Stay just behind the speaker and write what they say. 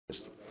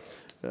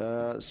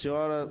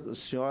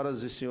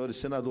Senhoras e senhores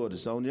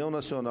senadores, a União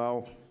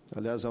Nacional,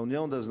 aliás, a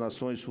União das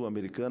Nações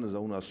Sul-Americanas, a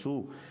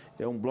UNASUL,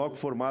 é um bloco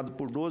formado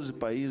por 12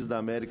 países da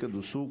América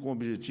do Sul com o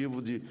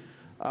objetivo de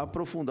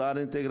aprofundar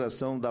a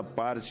integração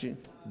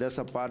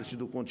dessa parte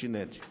do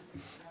continente.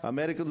 A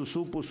América do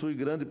Sul possui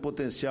grande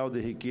potencial de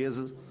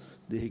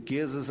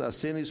riquezas a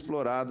serem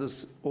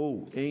exploradas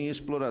ou em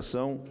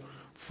exploração,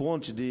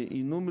 fonte de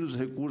inúmeros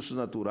recursos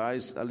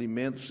naturais,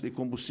 alimentos e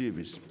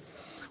combustíveis.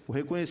 O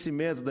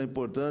reconhecimento da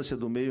importância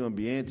do meio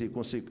ambiente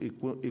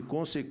e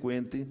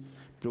consequente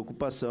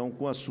preocupação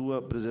com a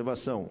sua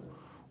preservação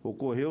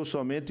ocorre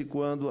somente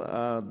quando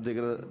a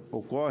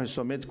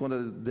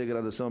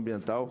degradação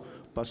ambiental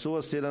passou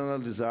a ser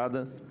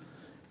analisada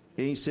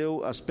em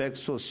seu aspecto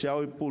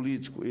social e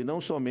político, e não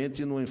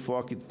somente no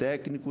enfoque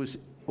técnico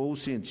ou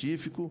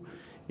científico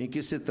em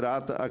que se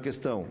trata a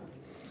questão.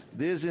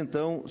 Desde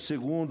então,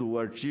 segundo o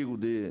artigo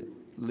de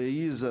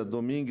Leísa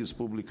Domingues,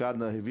 publicado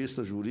na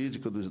Revista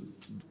Jurídica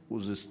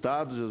os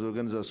Estados e as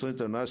organizações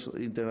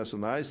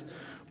internacionais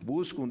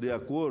buscam, de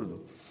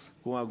acordo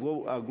com a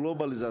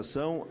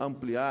globalização,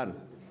 ampliar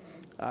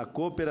a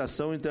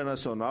cooperação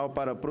internacional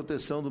para a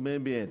proteção do meio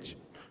ambiente.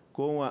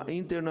 Com a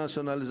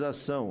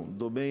internacionalização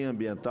do bem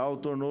ambiental,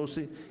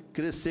 tornou-se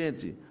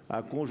crescente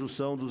a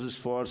conjunção dos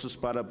esforços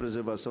para a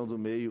preservação do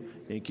meio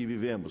em que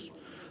vivemos.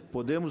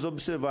 Podemos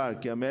observar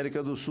que a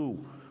América do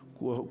Sul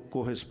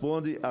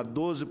corresponde a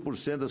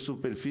 12% da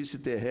superfície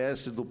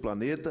terrestre do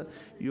planeta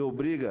e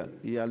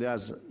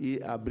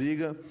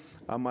abriga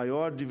a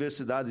maior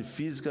diversidade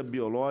física,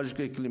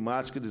 biológica e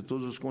climática de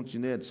todos os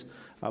continentes,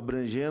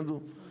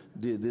 abrangendo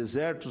de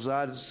desertos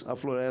áridos a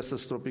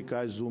florestas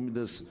tropicais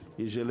úmidas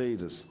e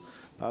geleiras.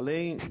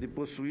 Além de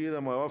possuir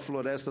a maior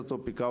floresta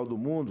tropical do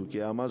mundo, que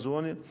é a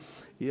Amazônia,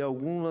 e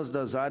algumas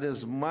das áreas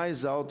de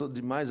mais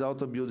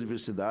alta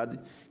biodiversidade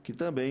que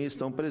também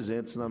estão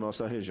presentes na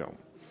nossa região.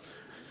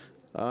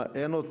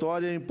 É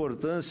notória a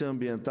importância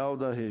ambiental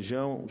da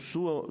região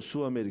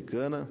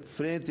sul-americana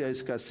frente à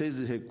escassez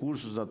de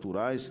recursos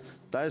naturais,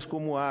 tais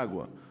como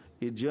água,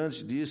 e,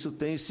 diante disso,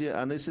 tem-se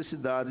a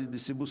necessidade de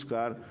se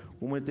buscar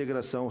uma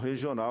integração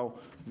regional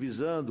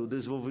visando o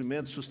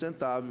desenvolvimento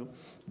sustentável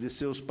de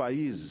seus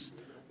países,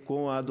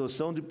 com a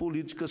adoção de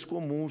políticas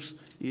comuns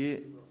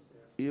e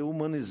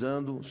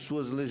humanizando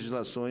suas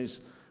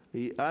legislações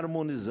e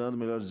harmonizando,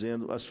 melhor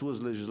dizendo, as suas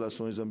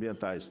legislações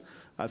ambientais,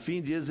 a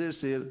fim de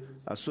exercer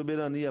a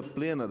soberania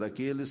plena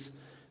daqueles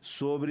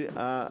sobre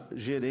a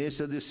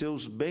gerência de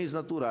seus bens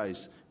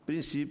naturais,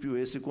 princípio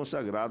esse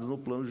consagrado no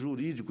plano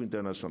jurídico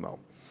internacional.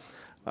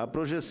 A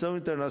projeção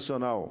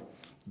internacional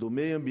do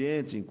meio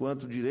ambiente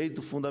enquanto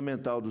direito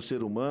fundamental do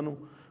ser humano,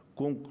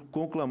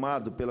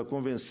 conclamado pela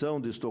Convenção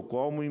de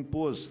Estocolmo,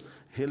 impôs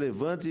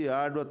relevante e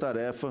árdua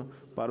tarefa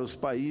para os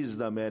países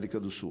da América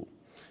do Sul.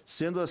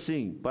 Sendo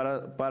assim,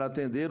 para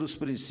atender os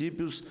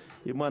princípios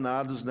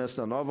emanados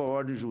nesta nova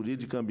ordem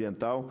jurídica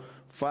ambiental,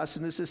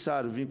 faz-se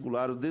necessário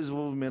vincular o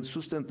desenvolvimento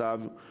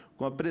sustentável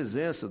com a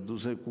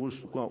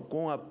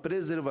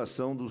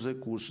preservação dos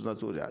recursos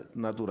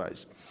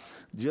naturais.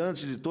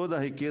 Diante de toda a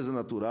riqueza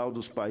natural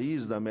dos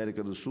países da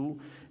América do Sul,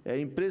 é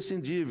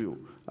imprescindível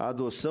a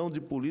adoção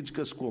de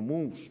políticas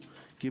comuns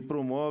que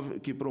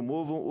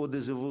promovam o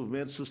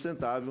desenvolvimento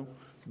sustentável,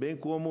 bem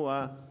como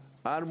a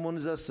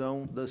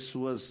harmonização das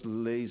suas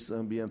leis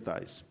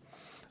ambientais.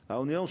 A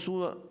União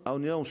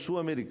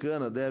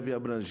Sul-Americana deve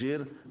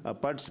abranger a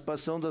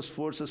participação das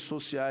forças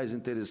sociais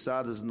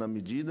interessadas na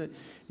medida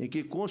em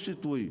que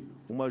constitui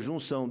uma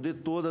junção de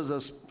todas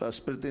as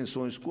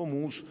pretensões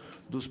comuns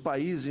dos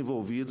países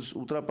envolvidos,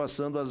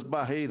 ultrapassando as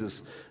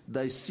barreiras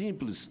da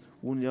simples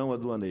união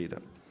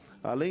aduaneira.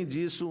 Além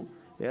disso,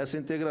 essa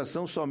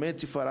integração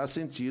somente fará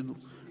sentido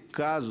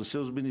caso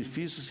seus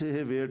benefícios se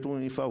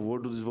revertam em favor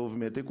do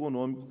desenvolvimento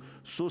econômico,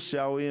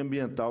 social e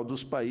ambiental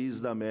dos países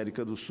da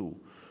América do Sul,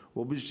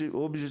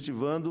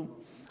 objetivando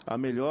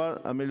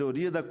a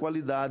melhoria da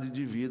qualidade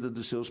de vida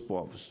dos seus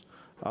povos.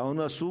 A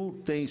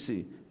Unasul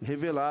tem-se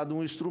revelado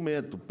um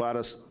instrumento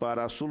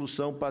para a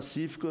solução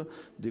pacífica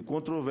de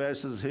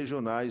controvérsias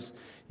regionais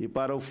e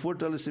para o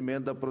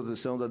fortalecimento da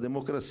proteção da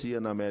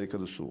democracia na América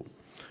do Sul.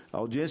 A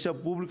audiência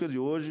pública de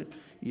hoje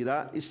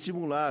irá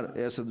estimular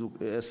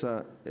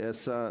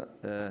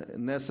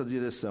nessa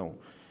direção,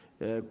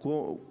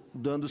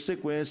 dando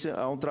sequência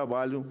a um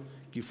trabalho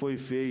que foi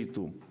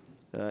feito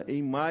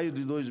em maio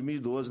de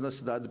 2012 na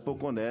cidade de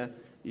Poconé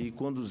e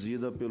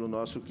conduzida pelo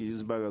nosso querido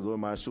desembargador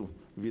Márcio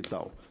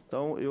Vital.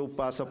 Então, eu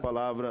passo a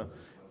palavra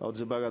ao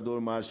desembargador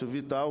Márcio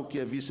Vital, que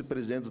é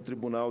vice-presidente do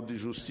Tribunal de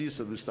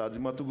Justiça do Estado de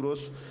Mato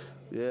Grosso,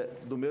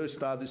 do meu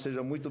estado, e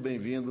seja muito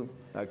bem-vindo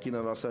aqui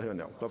na nossa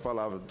reunião. Com a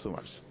palavra, doutor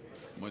Márcio.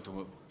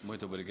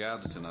 Muito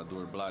obrigado,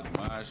 senador Vladimir.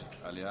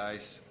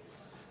 Aliás,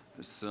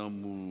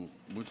 somos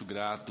muito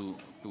gratos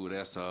por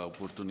essa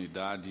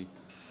oportunidade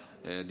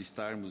de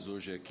estarmos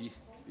hoje aqui,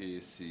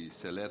 esse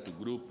seleto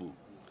grupo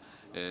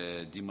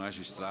de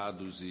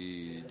magistrados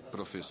e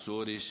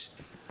professores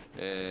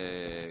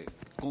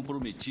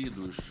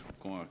comprometidos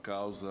com a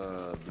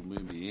causa do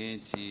meio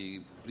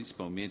ambiente,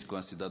 principalmente com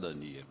a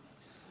cidadania.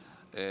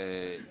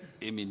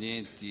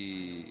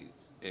 eminente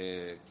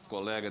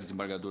colega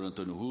desembargador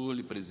Antônio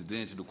Rulli,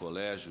 presidente do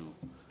Colégio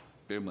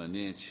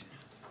Permanente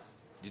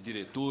de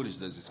Diretores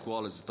das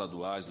Escolas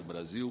Estaduais do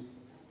Brasil,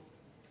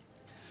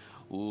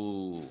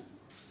 o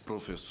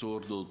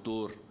professor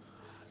doutor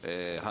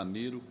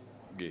Ramiro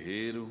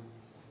Guerreiro,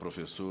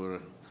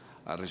 professor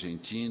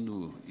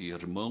argentino e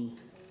irmão,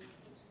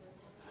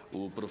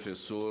 o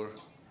professor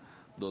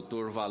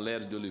doutor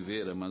Valério de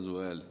Oliveira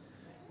Mazuel,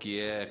 que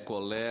é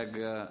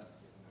colega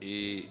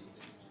e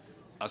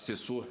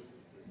assessor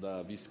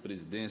da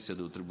vice-presidência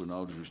do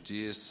Tribunal de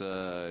Justiça,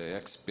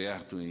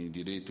 experto em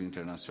direito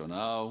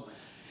internacional,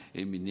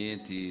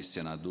 eminentes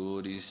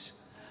senadores,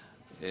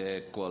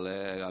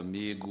 colega,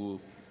 amigo,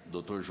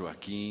 doutor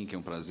Joaquim, que é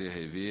um prazer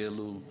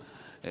revê-lo,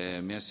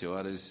 minhas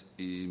senhoras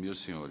e meus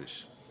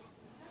senhores.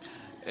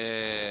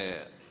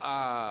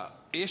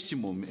 Este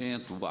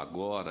momento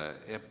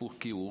agora é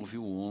porque houve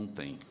o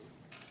ontem.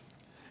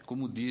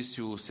 Como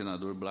disse o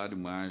senador Blário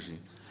Maggi,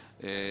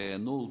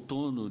 no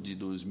outono de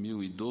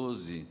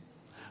 2012,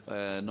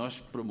 nós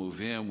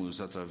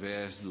promovemos,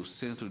 através do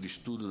Centro de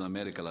Estudo da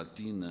América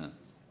Latina,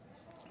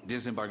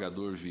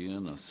 desembargador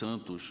Viana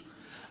Santos,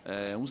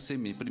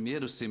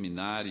 primeiro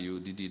seminário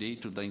de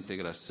Direito da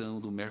Integração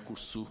do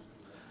Mercosul,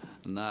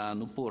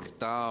 no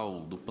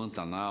portal do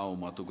Pantanal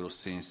Mato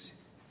Grossense.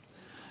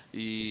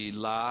 E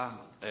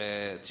lá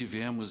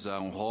tivemos a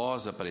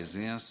honrosa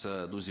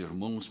presença dos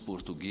irmãos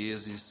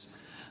portugueses,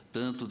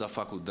 tanto da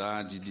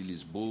Faculdade de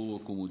Lisboa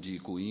como de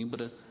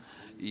Coimbra,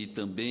 e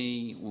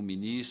também o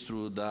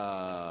ministro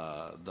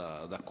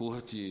da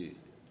Corte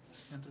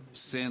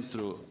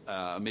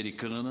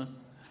Centro-Americana,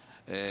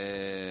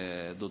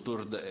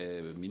 doutor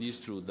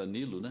ministro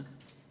Danilo, né?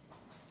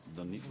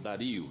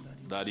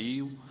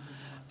 Dario.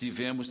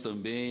 Tivemos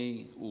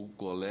também o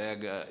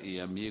colega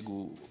e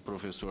amigo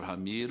professor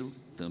Ramiro,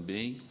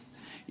 também,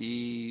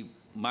 e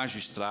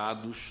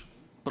magistrados,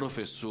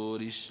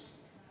 professores,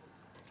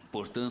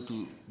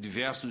 portanto,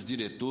 diversos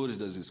diretores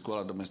das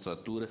escolas da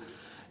magistratura,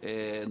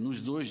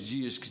 nos 2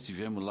 dias que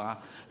estivemos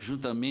lá,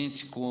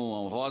 juntamente com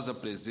a honrosa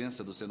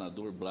presença do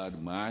senador Blário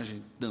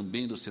Maggi,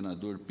 também do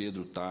senador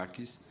Pedro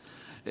Taques,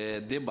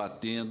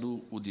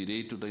 debatendo o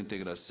direito da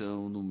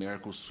integração no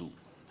Mercosul.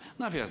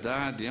 Na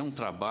verdade, é um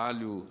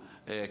trabalho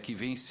que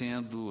vem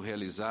sendo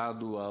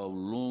realizado ao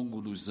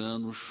longo dos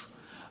anos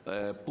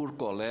por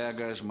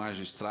colegas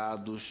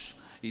magistrados,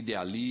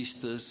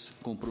 idealistas,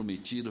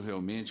 comprometidos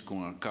realmente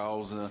com a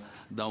causa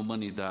da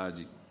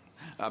humanidade.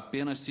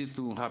 Apenas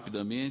cito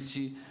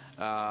rapidamente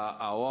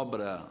a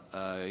obra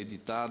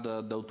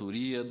editada da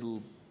autoria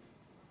do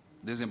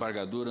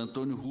desembargador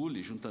Antônio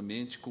Rulli,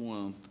 juntamente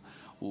com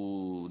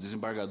o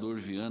desembargador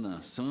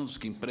Viana Santos,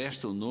 que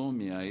empresta o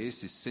nome a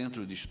esse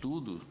centro de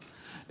estudo,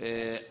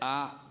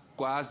 há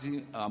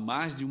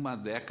mais de uma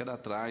década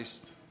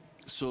atrás,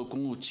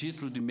 com o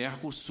título de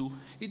Mercosul,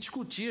 e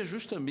discutia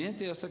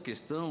justamente essa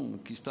questão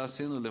que está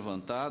sendo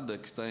levantada,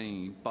 que está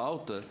em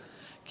pauta,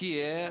 que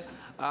é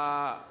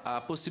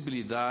a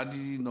possibilidade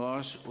de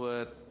nós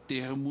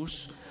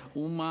termos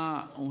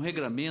um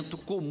regramento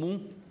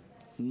comum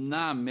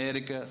na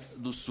América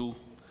do Sul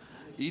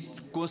e,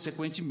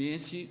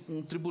 consequentemente,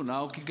 um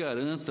tribunal que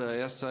garanta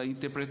essa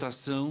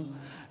interpretação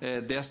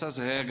dessas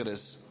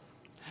regras.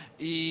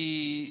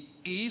 E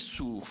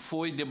isso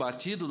foi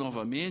debatido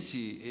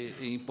novamente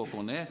em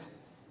Poconé,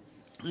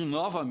 e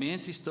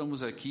novamente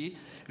estamos aqui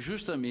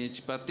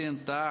justamente para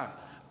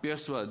tentar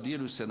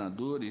persuadir os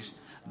senadores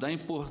da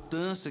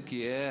importância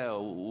que é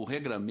o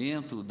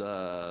regramento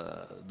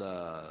da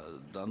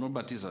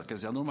normatização, quer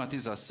dizer, a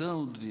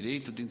normatização do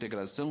direito de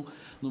integração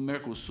no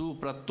Mercosul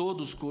para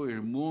todos os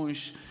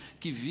co-irmãos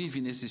que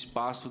vivem nesse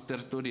espaço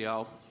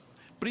territorial,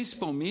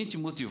 principalmente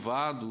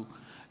motivado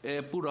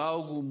por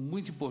algo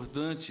muito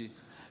importante,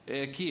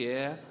 que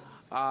é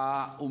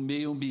o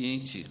meio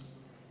ambiente.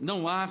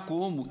 Não há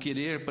como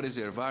querer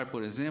preservar,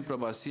 por exemplo, a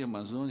bacia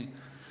amazônica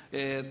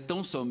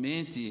tão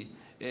somente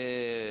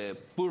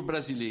por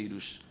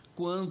brasileiros,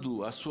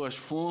 quando as suas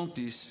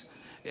fontes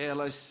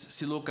elas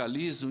se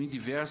localizam em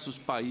diversos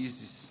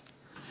países.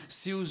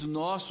 Se os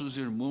nossos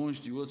irmãos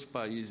de outros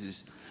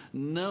países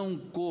não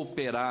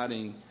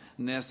cooperarem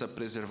nessa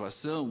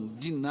preservação,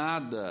 de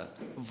nada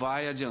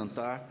vai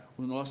adiantar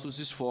os nossos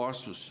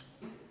esforços.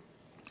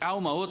 Há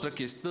uma outra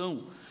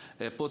questão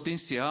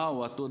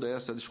potencial a toda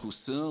essa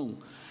discussão,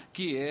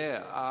 que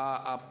é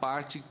a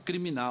parte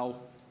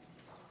criminal.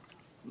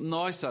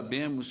 Nós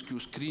sabemos que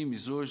os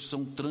crimes hoje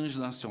são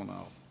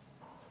transnacional.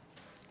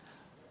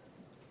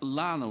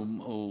 Lá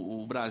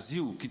no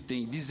Brasil, que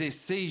tem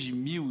 16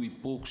 mil e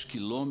poucos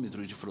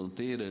quilômetros de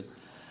fronteira,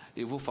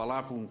 eu vou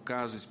falar por um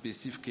caso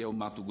específico, que é o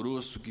Mato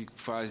Grosso, que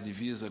faz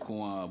divisa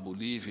com a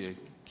Bolívia,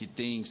 que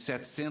tem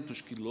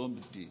 700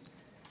 quilômetros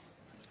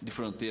de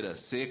fronteira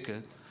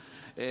seca.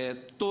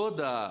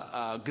 Toda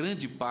a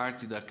grande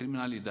parte da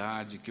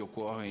criminalidade que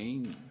ocorre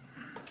em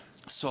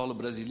solo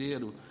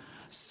brasileiro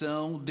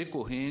são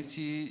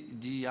decorrentes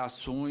de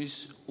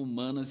ações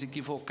humanas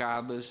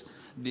equivocadas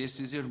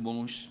desses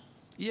irmãos.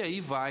 E aí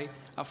vai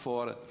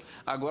afora.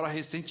 Agora,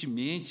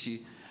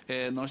 recentemente,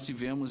 nós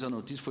tivemos a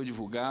notícia, foi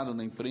divulgado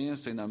na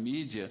imprensa e na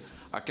mídia,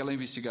 aquela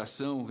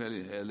investigação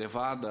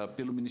levada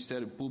pelo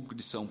Ministério Público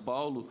de São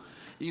Paulo,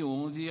 e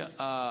onde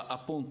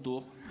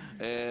apontou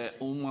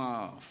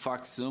uma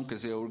facção, quer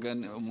dizer,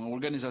 uma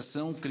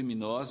organização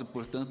criminosa,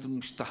 portanto, um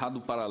Estado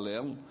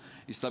paralelo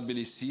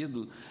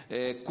estabelecido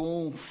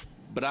com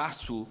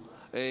braço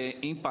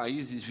em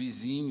países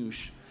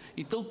vizinhos.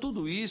 Então,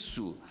 tudo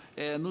isso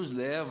nos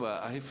leva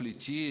a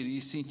refletir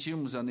e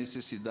sentirmos a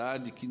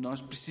necessidade que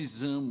nós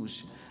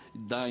precisamos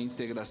da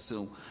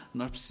integração,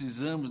 nós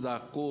precisamos da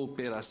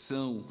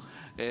cooperação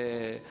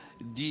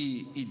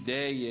de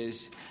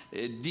ideias,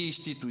 de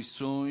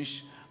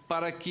instituições,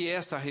 para que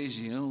essa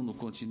região no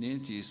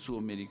continente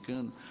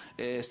sul-americano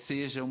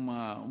seja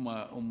uma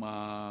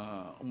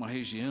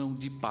região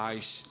de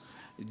paz,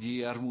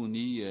 de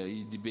harmonia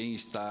e de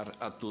bem-estar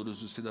a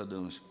todos os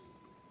cidadãos.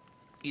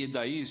 E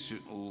daí,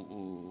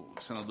 o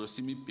senador,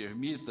 se me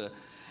permita,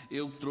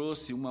 eu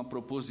trouxe uma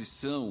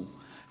proposição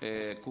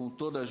com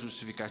toda a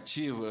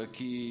justificativa,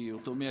 que eu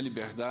tomei a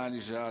liberdade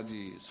já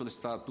de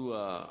solicitar a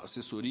tua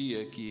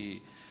assessoria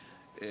que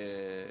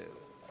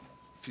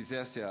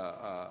fizesse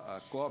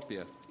a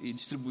cópia e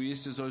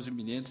distribuísse aos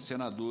eminentes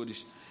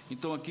senadores.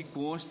 Então, aqui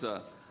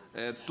consta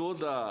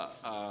toda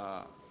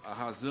a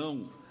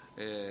razão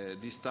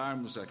de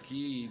estarmos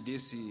aqui,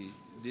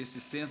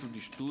 desse centro de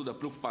estudo, a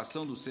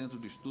preocupação do centro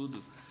de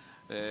estudo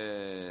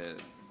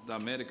da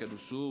América do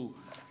Sul,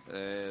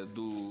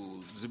 do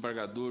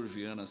desembargador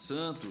Viana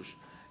Santos,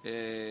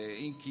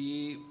 em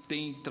que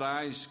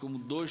traz como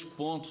 2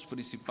 pontos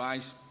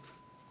principais,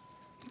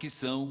 que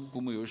são,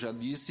 como eu já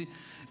disse,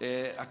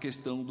 a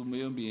questão do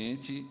meio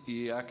ambiente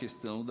e a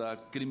questão da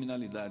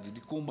criminalidade,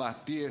 de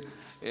combater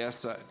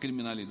essa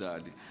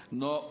criminalidade.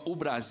 O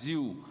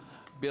Brasil,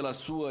 pela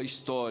sua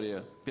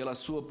história, pela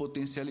sua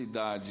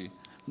potencialidade,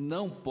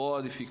 não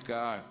pode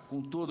ficar,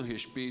 com todo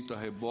respeito, a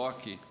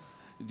reboque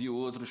de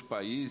outros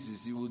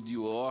países e de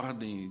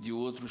ordem de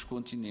outros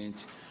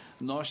continentes.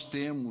 Nós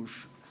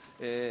temos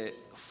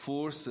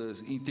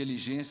forças,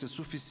 inteligência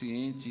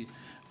suficiente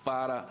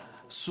para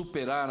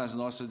superar as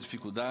nossas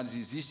dificuldades.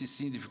 Existem,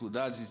 sim,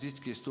 dificuldades,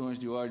 existem questões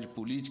de ordem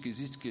política,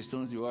 existem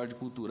questões de ordem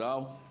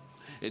cultural,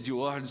 de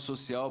ordem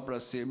social para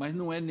ser, mas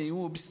não é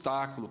nenhum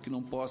obstáculo que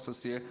não possa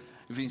ser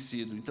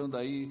vencido. Então,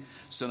 daí,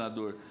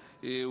 senador,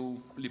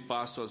 eu lhe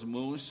passo às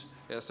mãos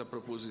essa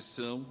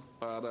proposição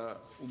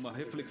para uma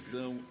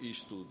reflexão e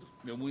estudo.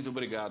 Meu muito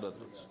obrigado a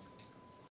todos.